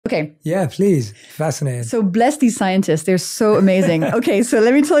Okay. Yeah, please. Fascinating. So bless these scientists. They're so amazing. Okay, so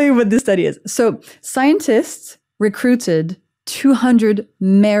let me tell you what this study is. So scientists recruited 200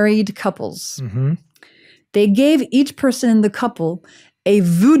 married couples. Mm-hmm. They gave each person in the couple a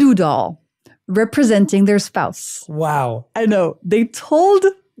voodoo doll representing their spouse. Wow. I know. They told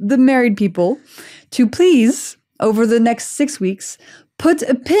the married people to please, over the next 6 weeks, put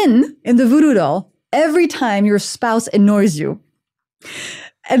a pin in the voodoo doll every time your spouse annoys you.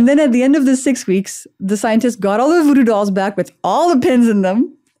 And then at the end of the 6 weeks, the scientists got all the voodoo dolls back with all the pins in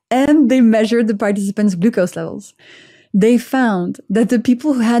them, and they measured the participants' glucose levels. They found that the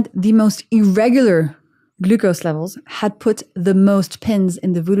people who had the most irregular glucose levels had put the most pins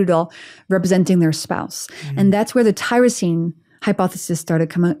in the voodoo doll representing their spouse. And that's where the tyrosine hypothesis started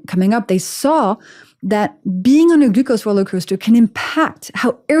coming up. They saw that being on a glucose roller coaster can impact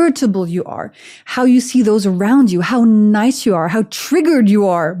how irritable you are, how you see those around you, how nice you are, how triggered you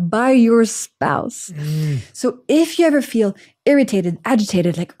are by your spouse. So if you ever feel irritated,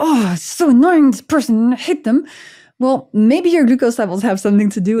 agitated, like, oh, it's so annoying, this person, I hate them, well, maybe your glucose levels have something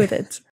to do with it.